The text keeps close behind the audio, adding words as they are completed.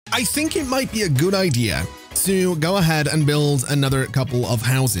I think it might be a good idea to go ahead and build another couple of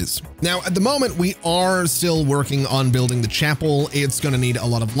houses. Now, at the moment, we are still working on building the chapel. It's going to need a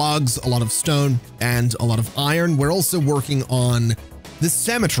lot of logs, a lot of stone, and a lot of iron. We're also working on the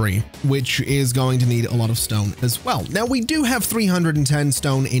cemetery, which is going to need a lot of stone as well. Now, we do have 310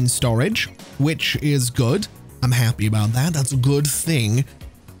 stone in storage, which is good. I'm happy about that. That's a good thing.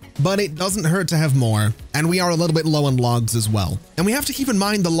 But it doesn't hurt to have more, and we are a little bit low on logs as well. And we have to keep in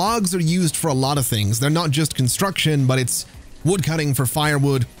mind the logs are used for a lot of things. They're not just construction, but it's wood cutting for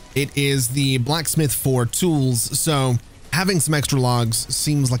firewood. It is the blacksmith for tools, so having some extra logs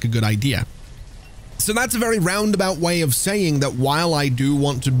seems like a good idea. So that's a very roundabout way of saying that while I do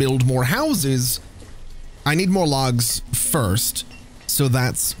want to build more houses, I need more logs first. So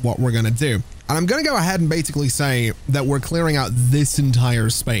that's what we're going to do. And I'm going to go ahead and basically say that we're clearing out this entire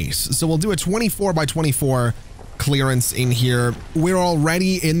space. So we'll do a 24 by 24 clearance in here. We're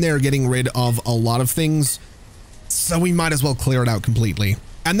already in there getting rid of a lot of things, so we might as well clear it out completely.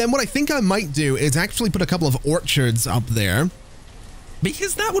 And then what I think I might do is actually put a couple of orchards up there,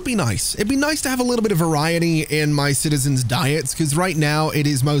 because that would be nice. It'd be nice to have a little bit of variety in my citizens' diets, because right now it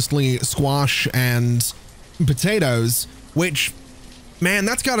is mostly squash and potatoes, which, man,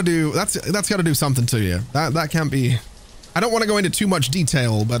 that's got to do something to you. That can't be. I don't want to go into too much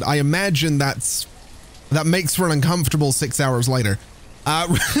detail, but I imagine that makes for an uncomfortable 6 hours later.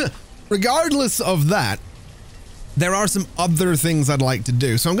 Regardless of that, there are some other things I'd like to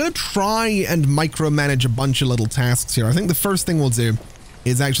do. So I'm going to try and micromanage a bunch of little tasks here. I think the first thing we'll do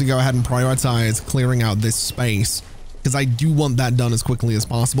is actually go ahead and prioritize clearing out this space, because I do want that done as quickly as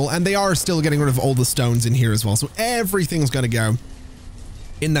possible. And they are still getting rid of all the stones in here as well. So everything's going to go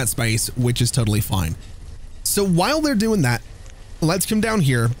in that space, which is totally fine. So while they're doing that, let's come down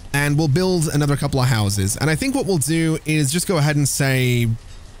here and we'll build another couple of houses. And I think what we'll do is just go ahead and say,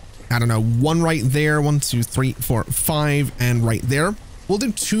 I don't know, one right there, 1, 2, 3, 4, 5, and right there. We'll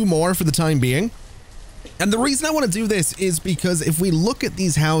do 2 more for the time being. And the reason I want to do this is because if we look at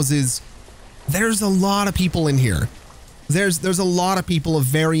these houses, there's a lot of people in here. There's a lot of people of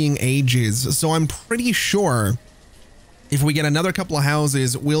varying ages. So I'm pretty sure if we get another couple of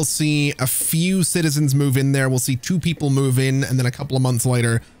houses, we'll see a few citizens move in there. We'll see 2 people move in, and then a couple of months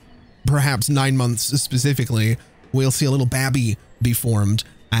later, perhaps 9 months specifically, we'll see a little babby be formed,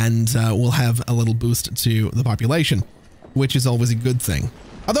 and we'll have a little boost to the population, which is always a good thing.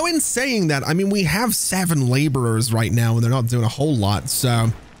 Although in saying that, I mean, we have 7 laborers right now, and they're not doing a whole lot, so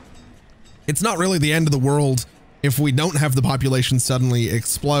it's not really the end of the world if we don't have the population suddenly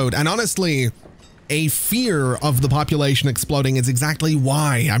explode. And honestly, a fear of the population exploding is exactly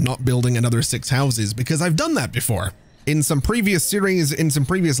why I'm not building another 6 houses, because I've done that before. In some previous series, in some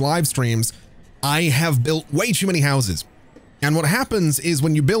previous live streams, I have built way too many houses. And what happens is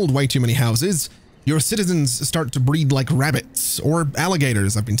when you build way too many houses, your citizens start to breed like rabbits or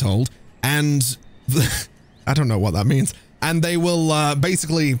alligators, I've been told. And I don't know what that means. And they will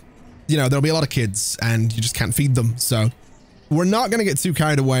basically, you know, there'll be a lot of kids and you just can't feed them. So we're not going to get too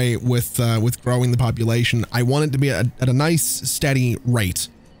carried away with growing the population. I want it to be at a nice, steady rate.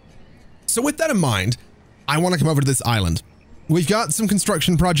 So with that in mind, I want to come over to this island. We've got some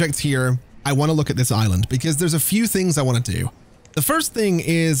construction projects here. I want to look at this island because there's a few things I want to do. The first thing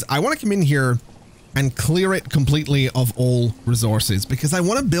is I want to come in here and clear it completely of all resources because I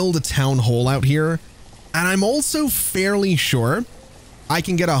want to build a town hall out here. And I'm also fairly sure I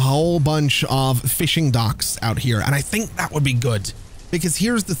can get a whole bunch of fishing docks out here. And I think that would be good because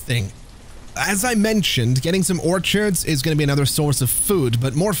here's the thing. As I mentioned, getting some orchards is going to be another source of food,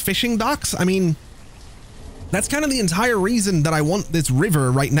 but more fishing docks. I mean, that's kind of the entire reason that I want this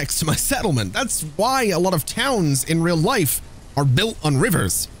river right next to my settlement. That's why a lot of towns in real life are built on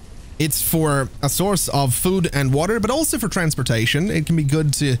rivers. It's for a source of food and water, but also for transportation. It can be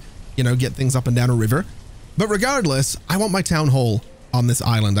good to, you know, get things up and down a river. But regardless, I want my town hall on this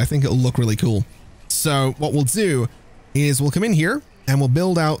island. I think it'll look really cool. So what we'll do is we'll come in here and we'll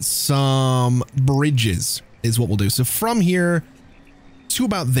build out some bridges is what we'll do. So from here to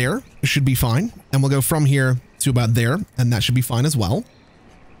about there should be fine. And we'll go from here to about there, and that should be fine as well.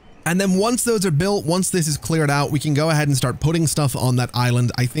 And then once those are built, once this is cleared out, we can go ahead and start putting stuff on that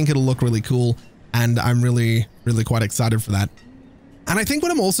island. I think it'll look really cool, and I'm really quite excited for that. And I think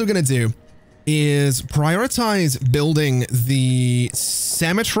what I'm also going to do is prioritize building the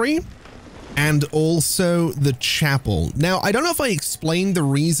cemetery and also the chapel. Now, I don't know if I explained the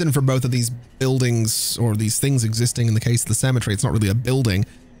reason for both of these buildings or these things existing. In the case of the cemetery, it's not really a building.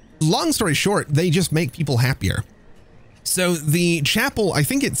 Long story short, they just make people happier. So the chapel, I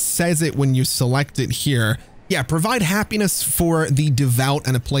think it says it when you select it here. yeah, provide happiness for the devout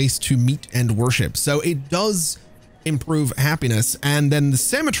and a place to meet and worship. So it does improve happiness. And then the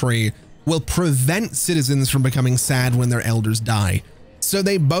cemetery will prevent citizens from becoming sad when their elders die. So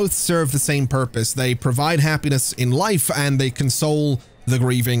they both serve the same purpose. They provide happiness in life and they console the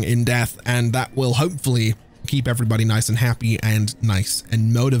grieving in death. And that will hopefully keep everybody nice and happy and nice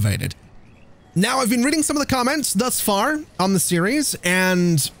and motivated. Now, I've been reading some of the comments thus far on the series,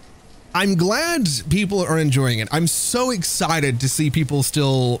 and I'm glad people are enjoying it. I'm so excited to see people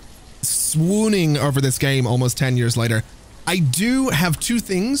still swooning over this game almost 10 years later. I do have two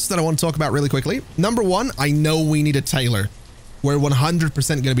things that I want to talk about really quickly. Number one, I know we need a tailor. We're 100%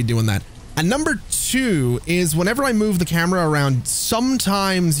 going to be doing that. And number two is whenever I move the camera around,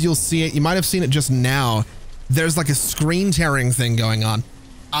 sometimes you'll see it. You might have seen it just now. There's like a screen tearing thing going on.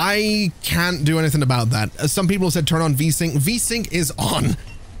 I can't do anything about that. Some people said turn on VSync. VSync is on.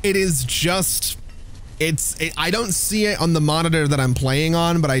 It is just, I don't see it on the monitor that I'm playing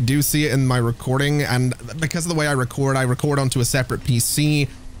on, but I do see it in my recording. And because of the way I record onto a separate PC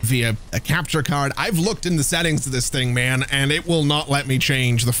via a capture card. I've looked in the settings of this thing, man, and it will not let me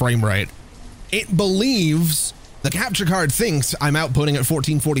change the frame rate. It believes, the capture card thinks I'm outputting at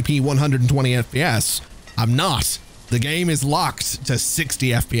 1440p 120 FPS. I'm not. The game is locked to 60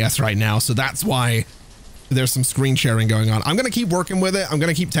 FPS right now, so that's why there's some screen sharing going on. I'm going to keep working with it. I'm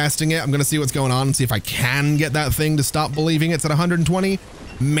going to keep testing it. I'm going to see what's going on and see if I can get that thing to stop believing it's at 120.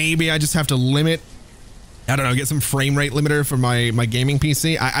 Maybe I just have to limit, I don't know, get some frame rate limiter for my gaming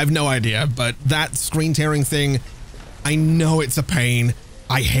PC. I have no idea, but that screen tearing thing, I know it's a pain.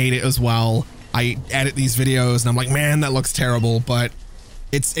 I hate it as well. I edit these videos and I'm like, man, that looks terrible, but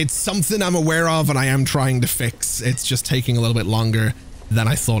it's something I'm aware of and I am trying to fix. It's just taking a little bit longer than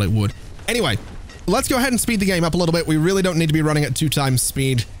I thought it would. Anyway, let's go ahead and speed the game up a little bit. We really don't need to be running at 2 times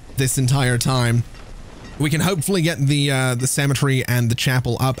speed this entire time. We can hopefully get the cemetery and the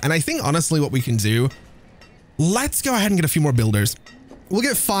chapel up. And I think honestly what we can do, let's go ahead and get a few more builders. We'll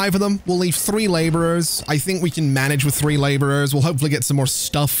get 5 of them. We'll leave 3 laborers. I think we can manage with 3 laborers. We'll hopefully get some more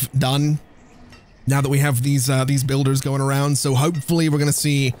stuff done now that we have these builders going around. So hopefully we're going to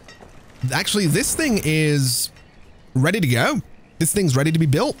see, actually this thing is ready to go. This thing's ready to be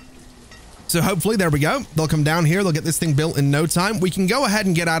built. So hopefully, there we go. They'll come down here. They'll get this thing built in no time. We can go ahead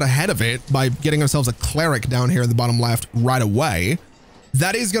and get out ahead of it by getting ourselves a cleric down here in the bottom left right away.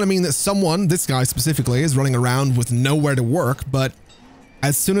 That is going to mean that someone, this guy specifically, is running around with nowhere to work. But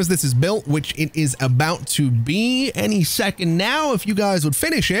as soon as this is built, which it is about to be any second now, if you guys would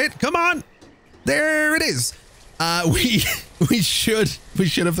finish it, come on. There it is. We should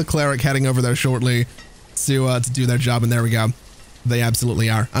have the cleric heading over there shortly to do their job. And there we go. They absolutely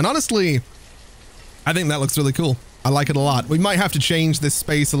are. And honestly, I think that looks really cool. I like it a lot. We might have to change this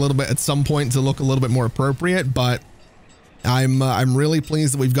space a little bit at some point to look a little bit more appropriate, but I'm really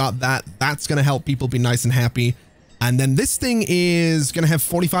pleased that we've got that. That's going to help people be nice and happy. And then this thing is going to have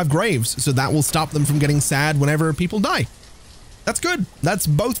 45 graves, so that will stop them from getting sad whenever people die. That's good. That's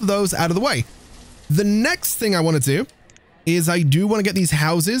both of those out of the way. The next thing I want to do is I do want to get these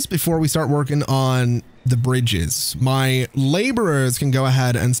houses before we start working on the bridges. My laborers can go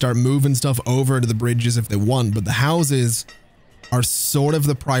ahead and start moving stuff over to the bridges if they want, but the houses are sort of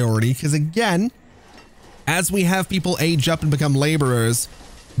the priority because, again, as we have people age up and become laborers,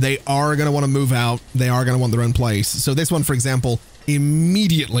 they are going to want to move out. They are going to want their own place. So this one, for example,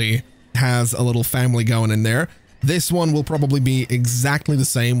 immediately has a little family going in there. This one will probably be exactly the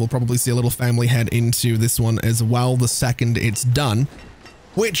same. We'll probably see a little family head into this one as well the second it's done,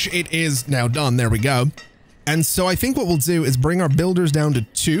 which it is now done. There we go. And so I think what we'll do is bring our builders down to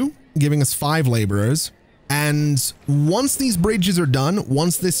 2, giving us 5 laborers. And once these bridges are done,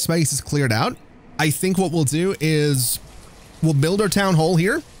 once this space is cleared out, I think what we'll do is we'll build our town hall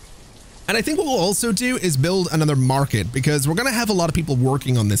here. And I think what we'll also do is build another market because we're going to have a lot of people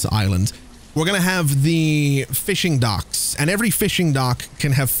working on this island. We're going to have the fishing docks, and every fishing dock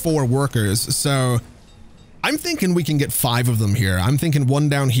can have 4 workers. So I'm thinking we can get 5 of them here. I'm thinking 1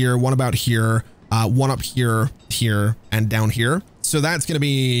 down here, 1 about here, 1 up here, here, and down here. So that's going to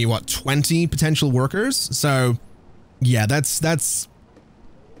be what, 20 potential workers. So yeah, that's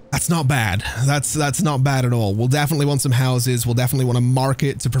not bad. That's not bad at all. We'll definitely want some houses. We'll definitely want a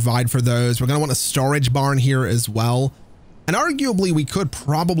market to provide for those. We're going to want a storage barn here as well. And arguably, we could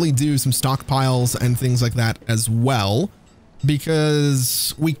probably do some stockpiles and things like that as well,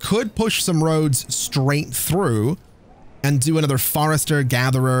 because we could push some roads straight through and do another forester,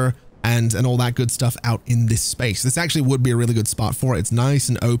 gatherer, and all that good stuff out in this space. This actually would be a really good spot for it. It's nice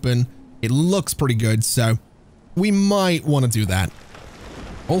and open. It looks pretty good, so we might want to do that.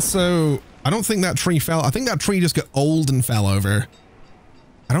 Also, I don't think that tree fell. I think that tree just got old and fell over.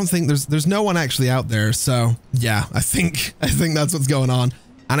 I don't think there's no one actually out there. So yeah, I think that's what's going on.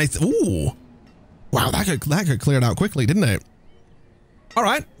 And ooh, wow, that got cleared out quickly, didn't it? All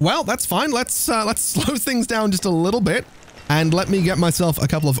right, well, that's fine. Let's slow things down just a little bit and let me get myself a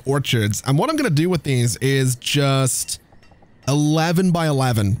couple of orchards. And what I'm going to do with these is just 11 by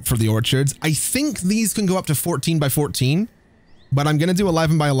 11 for the orchards. I think these can go up to 14 by 14, but I'm going to do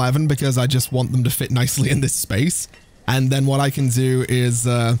 11 by 11 because I just want them to fit nicely in this space. And then what I can do is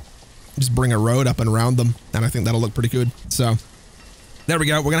just bring a road up and around them. And I think that'll look pretty good. So there we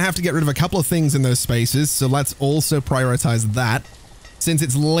go. We're going to have to get rid of a couple of things in those spaces. So let's also prioritize that. Since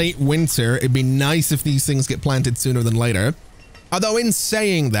it's late winter, it'd be nice if these things get planted sooner than later. Although in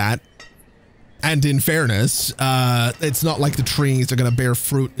saying that, and in fairness, it's not like the trees are going to bear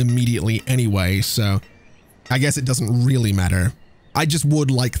fruit immediately anyway. So I guess it doesn't really matter. I just would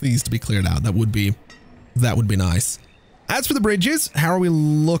like these to be cleared out. That would be nice. As for the bridges, how are we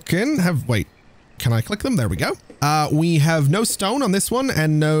looking? Wait, can I click them? There we go. We have no stone on this one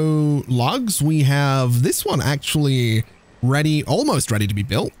and no logs. We have this one actually ready, almost ready to be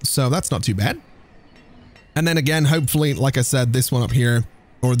built. So that's not too bad. And then again, hopefully, like I said, this one up here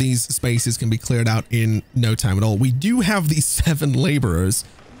or these spaces can be cleared out in no time at all. We do have these 7 laborers.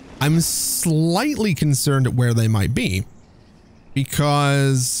 I'm slightly concerned at where they might be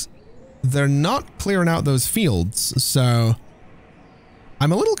because they're not clearing out those fields. So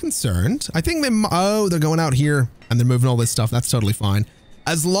I'm a little concerned. I think they're going out here and they're moving all this stuff. That's totally fine.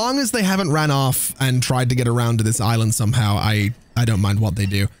 As long as they haven't ran off and tried to get around to this island somehow, I don't mind what they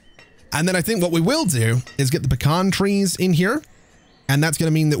do. And then I think what we will do is get the pecan trees in here. And that's going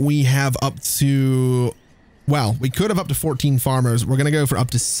to mean that we have up to, well, we could have up to 14 farmers. We're going to go for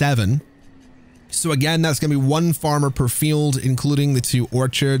up to 7. So again, that's going to be 1 farmer per field, including the 2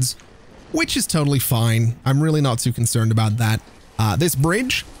 orchards, which is totally fine. I'm really not too concerned about that. This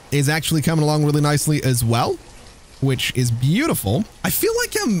bridge is actually coming along really nicely as well, which is beautiful. I feel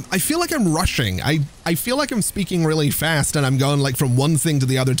like I'm rushing. I feel like I'm speaking really fast and I'm going like from one thing to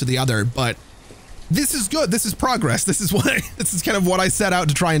the other, but this is good. This is progress. This is kind of what I set out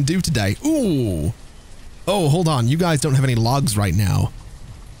to try and do today. Ooh. Oh, hold on. You guys don't have any logs right now.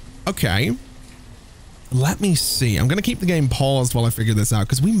 Okay. Let me see. I'm going to keep the game paused while I figure this out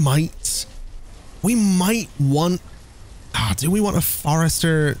because we might want, do we want a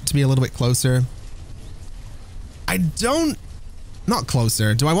forester to be a little bit closer? Not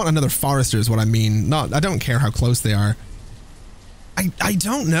closer. Do I want another forester is what I mean. I don't care how close they are. I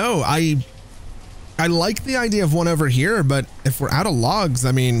don't know. I like the idea of one over here, but if we're out of logs,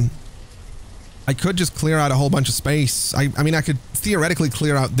 I mean, I could just clear out a whole bunch of space. I mean, I could theoretically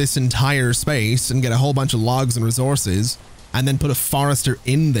clear out this entire space and get a whole bunch of logs and resources and then put a forester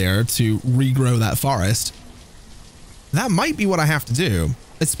in there to regrow that forest. That might be what I have to do,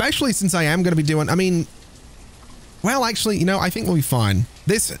 especially since I am going to be doing, I mean, well, actually, you know, I think we'll be fine.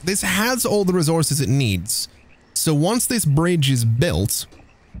 This has all the resources it needs. So once this bridge is built,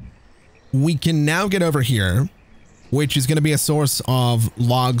 we can now get over here, which is going to be a source of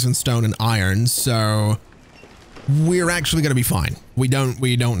logs and stone and iron. So we're actually going to be fine. We don't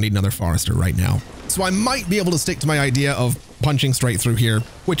need another forester right now. So I might be able to stick to my idea of punching straight through here,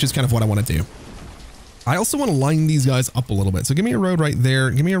 which is kind of what I want to do. I also want to line these guys up a little bit. So give me a road right there.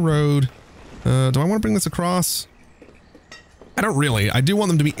 Give me a road. Do I want to bring this across? I don't really. I do want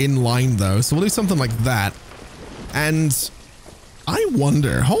them to be in line though. So we'll do something like that. And I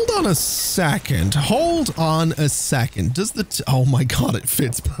wonder, hold on a second. Hold on a second. Does oh my God, it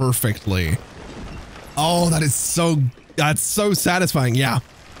fits perfectly. Oh, that's so satisfying. Yeah,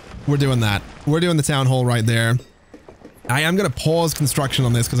 we're doing that. We're doing the town hall right there. I am going to pause construction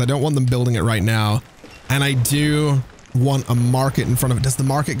on this because I don't want them building it right now. And I do want a market in front of it. Does the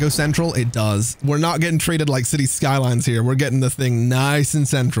market go central? It does. We're not getting treated like city skylines here. We're getting the thing nice and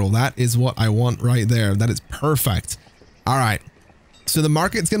central. That is what I want right there. That is perfect. All right. So the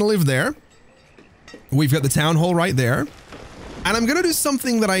market's going to live there. We've got the town hall right there. And I'm going to do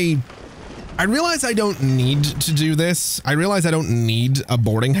something that I realize I don't need to do this. I realize I don't need a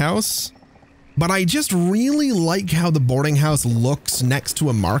boarding house. But I just really like how the boarding house looks next to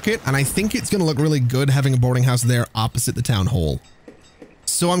a market. And I think it's going to look really good having a boarding house there opposite the town hall.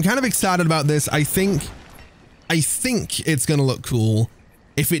 So I'm kind of excited about this. I think it's going to look cool.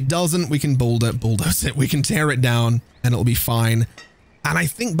 If it doesn't, we can bulldoze it. We can tear it down and it'll be fine. And I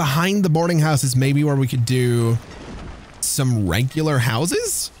think behind the boarding house is maybe where we could do some regular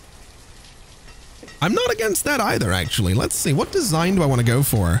houses. I'm not against that either, actually. Let's see. What design do I want to go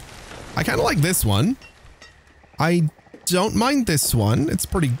for? I kind of like this one. I don't mind this one. It's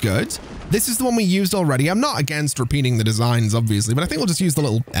pretty good. This is the one we used already. I'm not against repeating the designs, obviously, but I think we'll just use the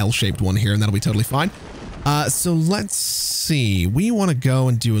little L-shaped one here and that'll be totally fine. So let's see. We want to go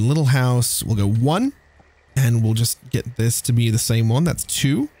and do a little house. We'll go 1 and we'll just get this to be the same one. That's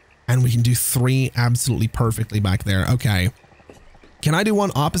 2. And we can do 3 absolutely perfectly back there. Okay. Can I do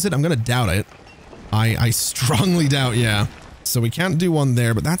one opposite? I'm going to doubt it. I strongly doubt, yeah. So we can't do one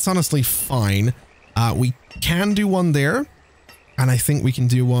there, but that's honestly fine. We can do one there. And I think we can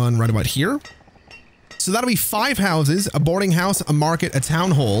do one right about here. So that'll be 5 houses, a boarding house, a market, a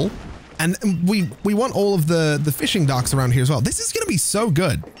town hall. And we want all of the fishing docks around here as well. This is going to be so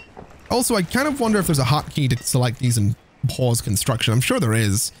good. Also, I kind of wonder if there's a hotkey to select these and pause construction. I'm sure there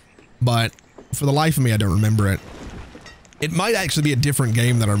is, but for the life of me, I don't remember it. It might actually be a different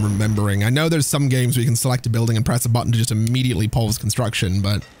game that I'm remembering. I know there's some games where you can select a building and press a button to just immediately pause construction,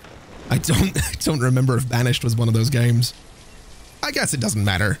 but I don't remember if Banished was one of those games. I guess it doesn't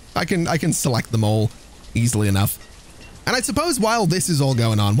matter. I can select them all easily enough. And I suppose while this is all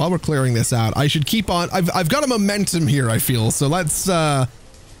going on, while we're clearing this out, I should keep on. I've got a momentum here, I feel. So let's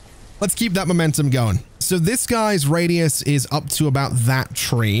keep that momentum going. So this guy's radius is up to about that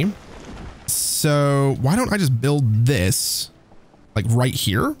tree. So why don't I just build this like right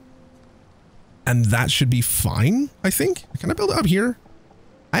here? And that should be fine, I think. Can I build it up here?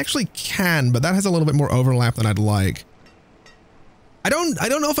 I actually can, but that has a little bit more overlap than I'd like. I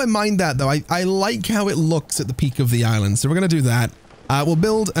don't know if I mind that though. I like how it looks at the peak of the island. So we're going to do that. We'll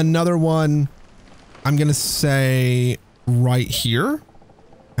build another one. I'm going to say right here.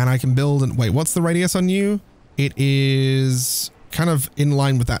 And I can build and wait, what's the radius on you? It is kind of in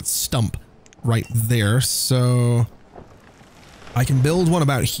line with that stump right there. So I can build one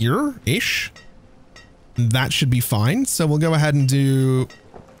about here-ish. That should be fine. So we'll go ahead and do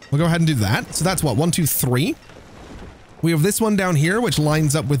that. So that's what, 1, 2, 3. We have this one down here, which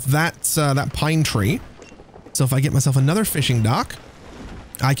lines up with that pine tree. So if I get myself another fishing dock,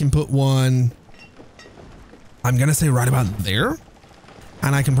 I can put one, I'm going to say right about there.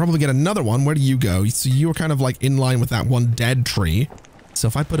 And I can probably get another one. Where do you go? So you're kind of like in line with that one dead tree. So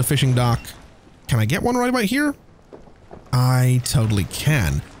if I put a fishing dock, can I get one right about here? I totally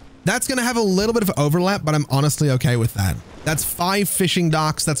can. That's going to have a little bit of overlap, but I'm honestly okay with that. That's 5 fishing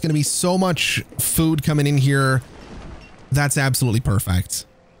docks. That's going to be so much food coming in here. That's absolutely perfect.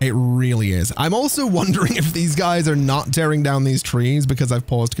 It really is. I'm also wondering if these guys are not tearing down these trees because I've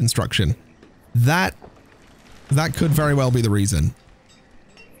paused construction. That could very well be the reason.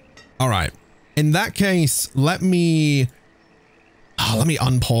 All right. In that case, let me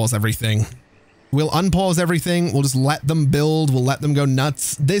unpause everything. We'll unpause everything. We'll just let them build. We'll let them go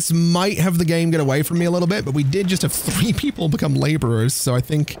nuts. This might have the game get away from me a little bit, but we did just have 3 people become laborers. So I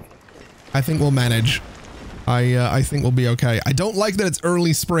think we'll manage. I think we'll be okay. I don't like that it's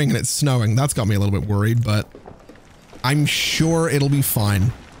early spring and it's snowing. That's got me a little bit worried, but I'm sure it'll be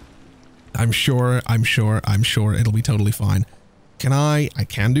fine. I'm sure it'll be totally fine. I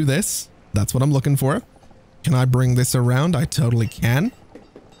can do this. That's what I'm looking for. Can I bring this around? I totally can.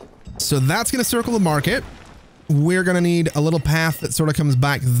 So that's going to circle the market. We're going to need a little path that sort of comes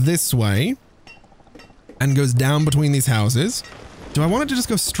back this way and goes down between these houses. Do I want it to just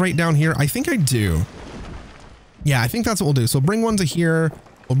go straight down here? I think I do. Yeah, I think that's what we'll do. So we'll bring one to here.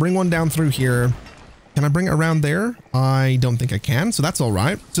 We'll bring one down through here. Can I bring it around there? I don't think I can, so that's all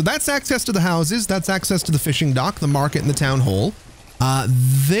right. So that's access to the houses. That's access to the fishing dock, the market, and the town hall.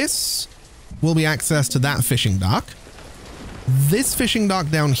 This will be access to that fishing dock. This fishing dock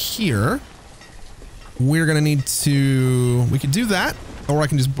down here, we're going to need to... We could do that, or I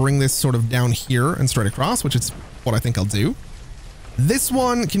can just bring this sort of down here and straight across, which is what I think I'll do. This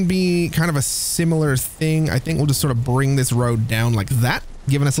one can be kind of a similar thing. I think we'll just sort of bring this road down like that,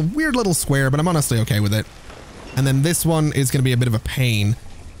 giving us a weird little square, but I'm honestly okay with it. And then this one is going to be a bit of a pain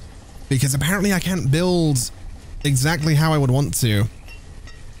because apparently I can't build exactly how I would want to.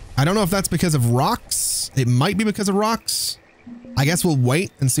 I don't know if that's because of rocks. It might be because of rocks. I guess we'll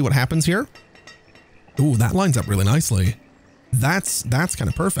wait and see what happens here. Ooh, that lines up really nicely. That's kind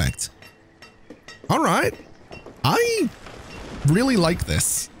of perfect. All right. I really like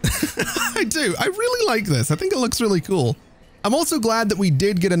this. I do. I really like this. I think it looks really cool. I'm also glad that we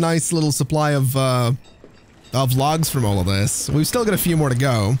did get a nice little supply of logs from all of this. We've still got a few more to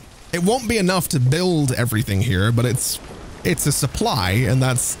go. It won't be enough to build everything here, but it's a supply, and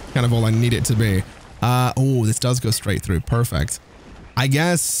that's kind of all I need it to be. Oh, this does go straight through. Perfect. I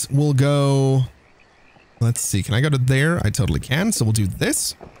guess we'll go... Let's see. Can I go to there? I totally can. So we'll do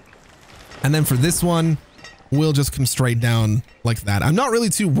this. And then for this one, we'll just come straight down like that. I'm not really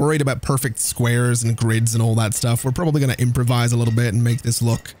too worried about perfect squares and grids and all that stuff. We're probably going to improvise a little bit and make this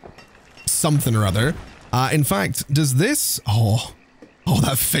look something or other. In fact, does this... Oh,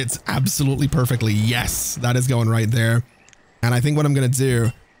 that fits absolutely perfectly. Yes, that is going right there. And I think what I'm going to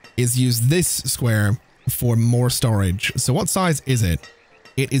do is use this square for more storage. So what size is it?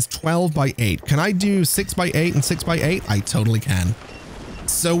 It is 12 by 8. Can I do 6 by 8 and 6 by 8? I totally can.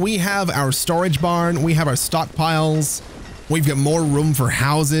 So we have our storage barn. We have our stockpiles. We've got more room for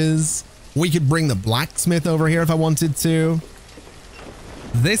houses. We could bring the blacksmith over here if I wanted to.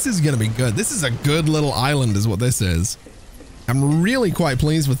 This is going to be good. This is a good little island is what this is. I'm really quite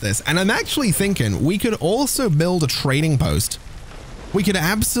pleased with this. And I'm actually thinking we could also build a trading post. We could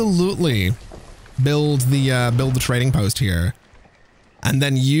absolutely build the trading post here and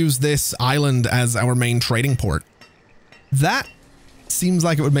then use this island as our main trading port. That seems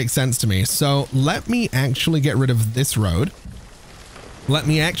like it would make sense to me. So let me actually get rid of this road. Let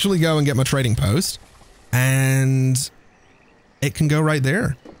me actually go and get my trading post and it can go right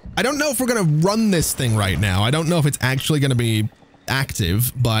there. I don't know if we're going to run this thing right now. I don't know if it's actually going to be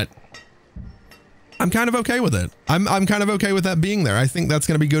active, but I'm kind of okay with it. I'm kind of okay with that being there. I think that's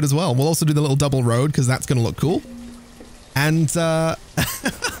going to be good as well. We'll also do the little double road because that's going to look cool. And I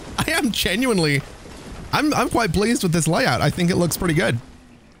am genuinely, I'm quite pleased with this layout. I think it looks pretty good.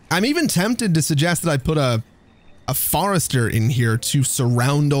 I'm even tempted to suggest that I put a forester in here to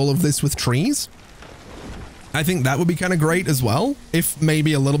surround all of this with trees. I think that would be kind of great as well, if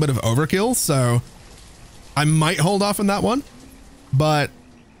maybe a little bit of overkill. So I might hold off on that one, but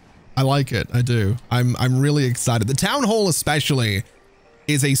I like it. I do. I'm really excited. The town hall especially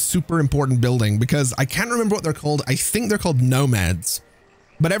is a super important building because I can't remember what they're called. I think they're called nomads,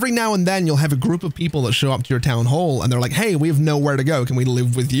 but every now and then you'll have a group of people that show up to your town hall and they're like, hey, we have nowhere to go. Can we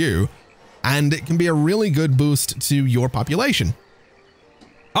live with you? And it can be a really good boost to your population.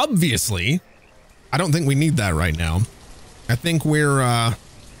 Obviously, I don't think we need that right now. I think we're, I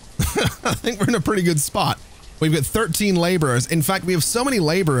think we're in a pretty good spot. We've got 13 laborers. In fact, we have so many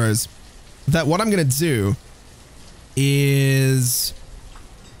laborers that what I'm going to do is,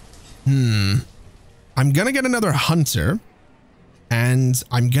 I'm going to get another hunter and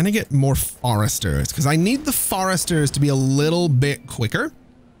I'm going to get more foresters because I need the foresters to be a little bit quicker.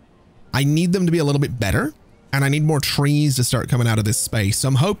 I need them to be a little bit better. And I need more trees to start coming out of this space. So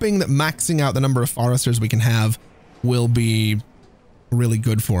I'm hoping that maxing out the number of foresters we can have will be really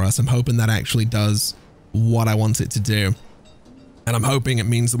good for us. I'm hoping that actually does what I want it to do. And I'm hoping it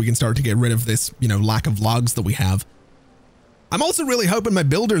means that we can start to get rid of this, you know, lack of logs that we have. I'm also really hoping my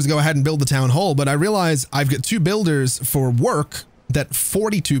builders go ahead and build the town hall, but I realize I've got 2 builders for work that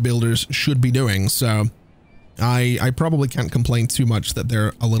 42 builders should be doing. So I probably can't complain too much that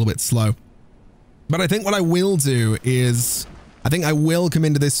they're a little bit slow. But I think what I will do is, I think I will come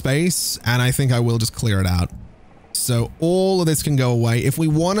into this space and I think I will just clear it out. So all of this can go away. If we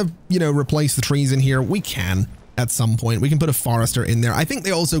want to, you know, replace the trees in here, we can at some point. We can put a forester in there. I think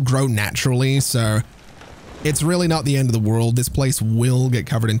they also grow naturally, so it's really not the end of the world. This place will get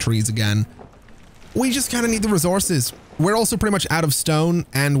covered in trees again. We just kind of need the resources. We're also pretty much out of stone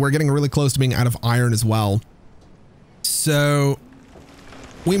and we're getting really close to being out of iron as well. So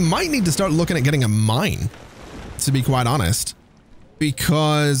we might need to start looking at getting a mine, to be quite honest,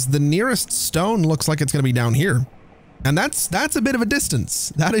 because the nearest stone looks like it's going to be down here. And that's a bit of a distance.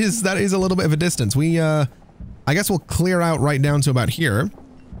 That is a little bit of a distance. We, I guess we'll clear out right down to about here.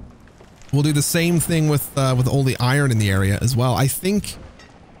 We'll do the same thing with all the iron in the area as well. I think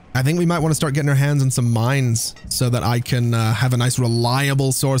we might want to start getting our hands on some mines so that I can have a nice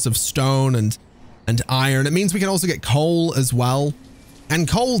reliable source of stone and iron. It means we can also get coal as well. And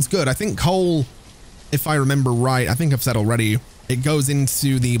coal's good. I think coal, if I remember right, I think I've said already, it goes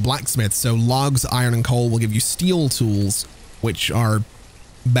into the blacksmith. So logs, iron, and coal will give you steel tools, which are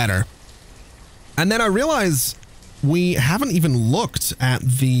better. And then I realize we haven't even looked at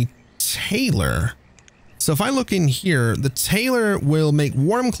the tailor. So if I look in here, the tailor will make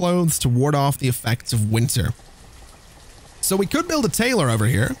warm clothes to ward off the effects of winter. So we could build a tailor over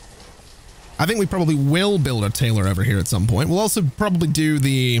here. I think we probably will build a tailor over here at some point. We'll also probably do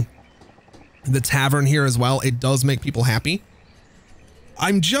the tavern here as well. It does make people happy.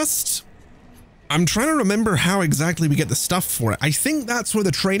 I'm trying to remember how exactly we get the stuff for it. I think that's where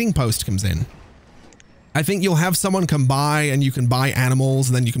the trading post comes in. I think you'll have someone come by and you can buy animals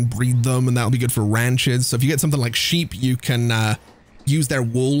and then you can breed them and that'll be good for ranches. So if you get something like sheep, you can use their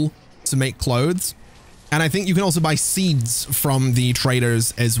wool to make clothes. And I think you can also buy seeds from the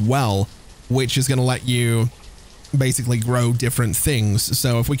traders as well, which is going to let you basically grow different things.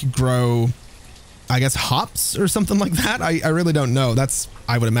 So if we could grow I guess, hops or something like that. I really don't know. That's,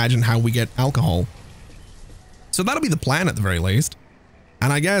 I would imagine, how we get alcohol. So that'll be the plan at the very least.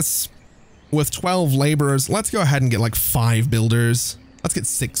 And I guess with 12 laborers, let's go ahead and get like 5 builders. Let's get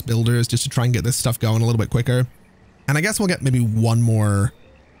 6 builders just to try and get this stuff going a little bit quicker. And I guess we'll get maybe 1 more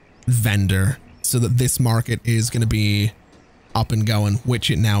vendor so that this market is going to be up and going,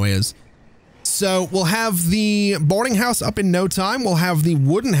 which it now is. So we'll have the boarding house up in no time. We'll have the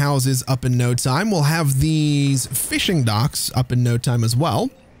wooden houses up in no time. We'll have these fishing docks up in no time as well.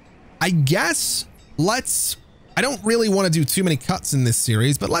 I guess I don't really want to do too many cuts in this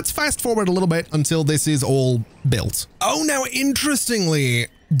series, but let's fast forward a little bit until this is all built. Oh, now interestingly,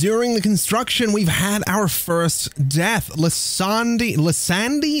 during the construction, we've had our first death. Lasandi,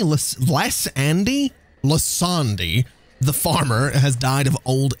 the farmer, has died of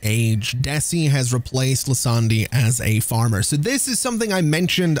old age. Desi has replaced Lasandi as a farmer. So this is something I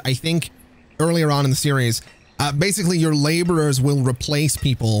mentioned, I think, earlier on in the series. Basically, your laborers will replace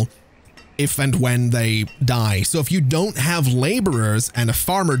people if and when they die. So if you don't have laborers and a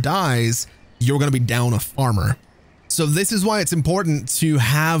farmer dies, you're going to be down a farmer. So this is why it's important to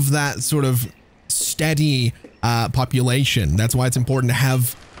have that sort of steady population. That's why it's important to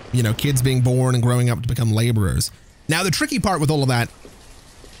have, you know, kids being born and growing up to become laborers. Now, the tricky part with all of that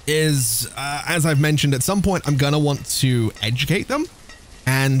is, as I've mentioned, at some point, I'm going to want to educate them,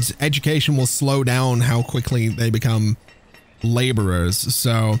 and education will slow down how quickly they become laborers.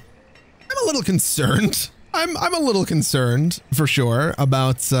 So I'm a little concerned. I'm a little concerned for sure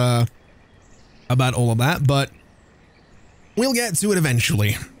about all of that, but we'll get to it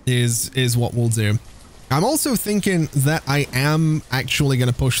eventually is what we'll do. I'm also thinking that I am actually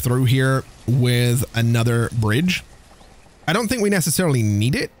going to push through here with another bridge. I don't think we necessarily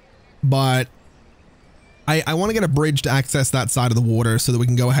need it, but I want to get a bridge to access that side of the water so that we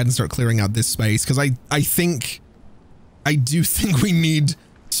can go ahead and start clearing out this space. Because I do think we need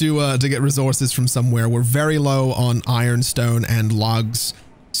to get resources from somewhere. We're very low on ironstone and logs.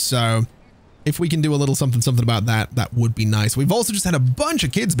 So if we can do a little something about that, that would be nice. We've also just had a bunch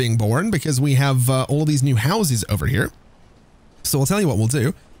of kids being born because we have all of these new houses over here. So I'll tell you what we'll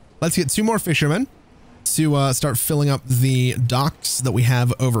do. Let's get 2 more fishermen to start filling up the docks that we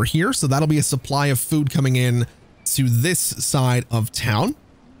have over here. So that'll be a supply of food coming in to this side of town,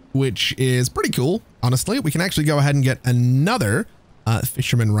 which is pretty cool. Honestly, we can actually go ahead and get another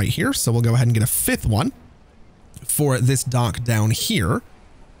fisherman right here. So we'll go ahead and get a 5th one for this dock down here.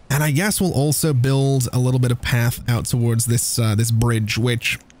 And I guess we'll also build a little bit of path out towards this this bridge,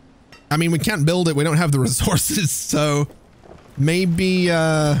 which, I mean, we can't build it. We don't have the resources. So maybe,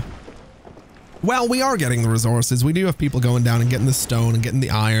 well, we are getting the resources. We do have people going down and getting the stone and getting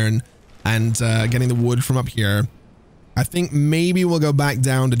the iron and getting the wood from up here. I think maybe we'll go back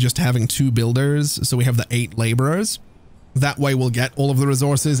down to just having 2 builders. So we have the 8 laborers. That way we'll get all of the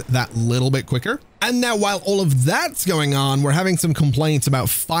resources that little bit quicker. And now while all of that's going on, we're having some complaints about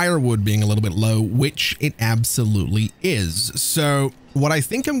firewood being a little bit low, which it absolutely is. So what I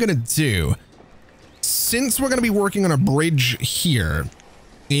think I'm going to do, since we're going to be working on a bridge here,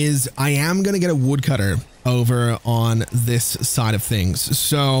 is I am going to get a woodcutter over on this side of things.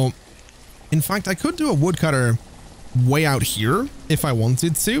 So in fact, I could do a woodcutter way out here if I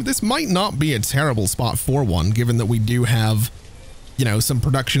wanted to. This might not be a terrible spot for one, given that we do have, you know, some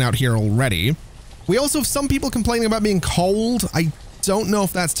production out here already. We also have some people complaining about being cold. I don't know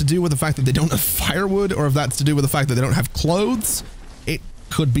if that's to do with the fact that they don't have firewood or if that's to do with the fact that they don't have clothes. It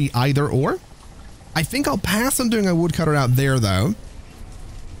could be either or. I think I'll pass on doing a woodcutter out there though.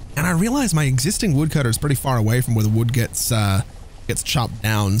 And I realize my existing woodcutter is pretty far away from where the wood gets chopped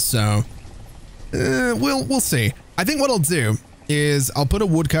down. So we'll see. I think what I'll do is I'll put a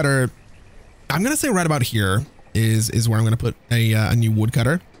woodcutter. I'm going to say right about here is where I'm going to put a new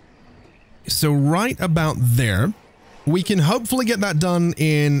woodcutter. So right about there, we can hopefully get that done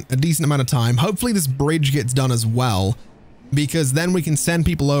in a decent amount of time. Hopefully this bridge gets done as well, because then we can send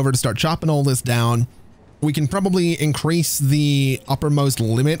people over to start chopping all this down. We can probably increase the uppermost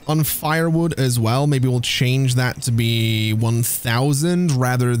limit on firewood as well. Maybe we'll change that to be 1,000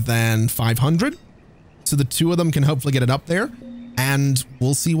 rather than 500. So the 2 of them can hopefully get it up there, and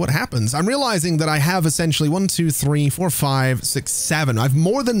we'll see what happens. I'm realizing that I have essentially 1, 2, 3, 4, 5, 6, 7. I've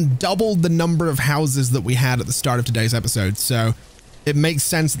more than doubled the number of houses that we had at the start of today's episode. So it makes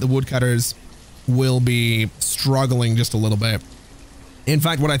sense that the woodcutters will be struggling just a little bit. In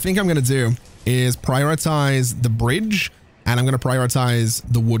fact, what I think I'm going to do is prioritize the bridge, and I'm going to prioritize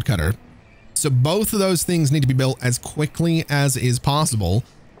the woodcutter. So both of those things need to be built as quickly as is possible,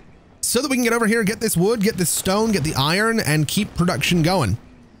 so that we can get over here, get this wood, get this stone, get the iron, and keep production going.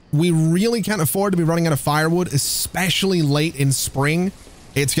 We really can't afford to be running out of firewood, especially late in spring.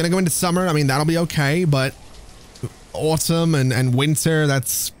 It's going to go into summer. I mean, that'll be okay, but autumn and winter,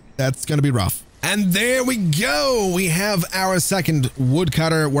 that's going to be rough. And there we go. We have our second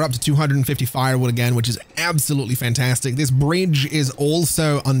woodcutter. We're up to 250 firewood again, which is absolutely fantastic. This bridge is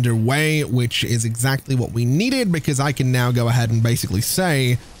also underway, which is exactly what we needed, because I can now go ahead and basically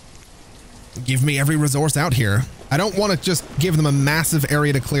say, give me every resource out here. I don't want to just give them a massive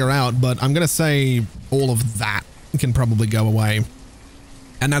area to clear out, but I'm going to say all of that can probably go away.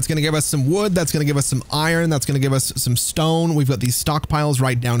 And that's going to give us some wood. That's going to give us some iron. That's going to give us some stone. We've got these stockpiles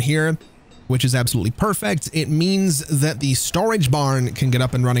right down here, which is absolutely perfect. It means that the storage barn can get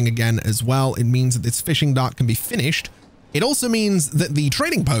up and running again as well. It means that this fishing dock can be finished. It also means that the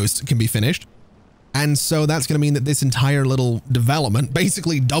trading post can be finished. And so that's going to mean that this entire little development,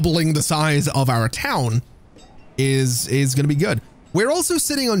 basically doubling the size of our town, is going to be good. We're also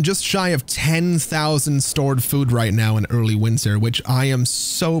sitting on just shy of 10,000 stored food right now in early winter, which I am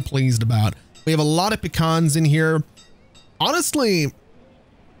so pleased about. We have a lot of pecans in here. Honestly,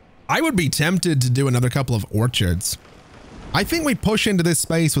 I would be tempted to do another couple of orchards. I think we push into this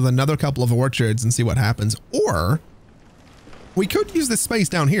space with another couple of orchards and see what happens. Or we could use this space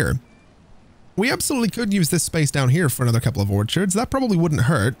down here. We absolutely could use this space down here for another couple of orchards. That probably wouldn't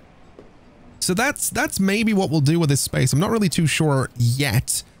hurt. So that's maybe what we'll do with this space. I'm not really too sure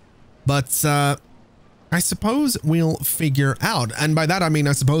yet, but I suppose we'll figure out. And by that, I mean,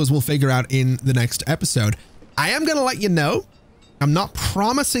 I suppose we'll figure out in the next episode. I am going to let you know. I'm not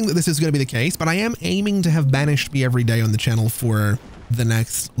promising that this is going to be the case, but I am aiming to have Banished be every day on the channel for the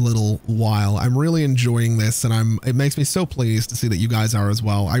next little while. I'm really enjoying this, and it makes me so pleased to see that you guys are as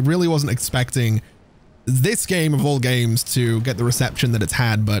well. I really wasn't expecting this game of all games to get the reception that it's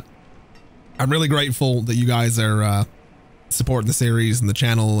had, but I'm really grateful that you guys are supporting the series and the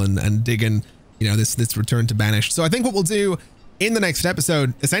channel and digging, you know, this return to Banished. So I think what we'll do in the next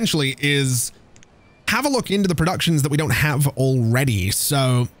episode essentially is have a look into the productions that we don't have already.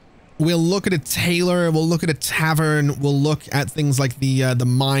 So we'll look at a tailor, we'll look at a tavern, we'll look at things like the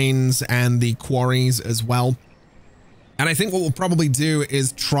mines and the quarries as well. And I think what we'll probably do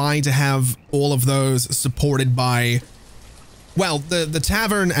is try to have all of those supported by, well, the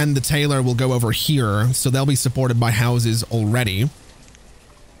tavern and the tailor will go over here, so they'll be supported by houses already.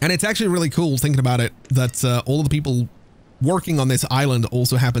 And it's actually really cool thinking about it that all of the people working on this island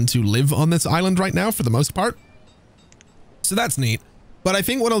also happen to live on this island right now for the most part. So that's neat. But I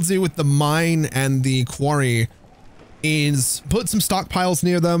think what I'll do with the mine and the quarry is put some stockpiles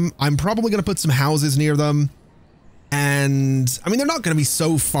near them. I'm probably going to put some houses near them. And I mean, they're not going to be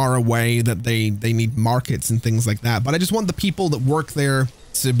so far away that they need markets and things like that. But I just want the people that work there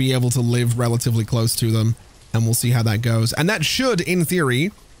to be able to live relatively close to them. And we'll see how that goes. And that should, in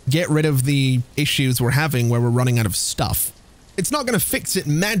theory, get rid of the issues we're having where we're running out of stuff. It's not going to fix it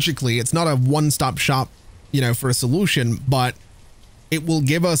magically. It's not a one-stop shop, you know, for a solution, but it will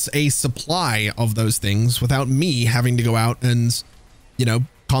give us a supply of those things without me having to go out and, you know,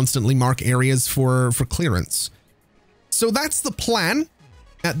 constantly mark areas for clearance. So that's the plan,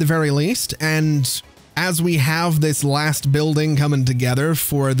 at the very least. And as we have this last building coming together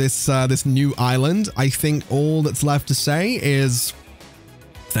for this this new island, I think all that's left to say is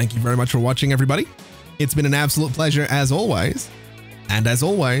thank you very much for watching, everybody. It's been an absolute pleasure as always. And as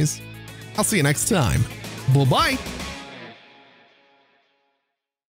always, I'll see you next time. Bye-bye.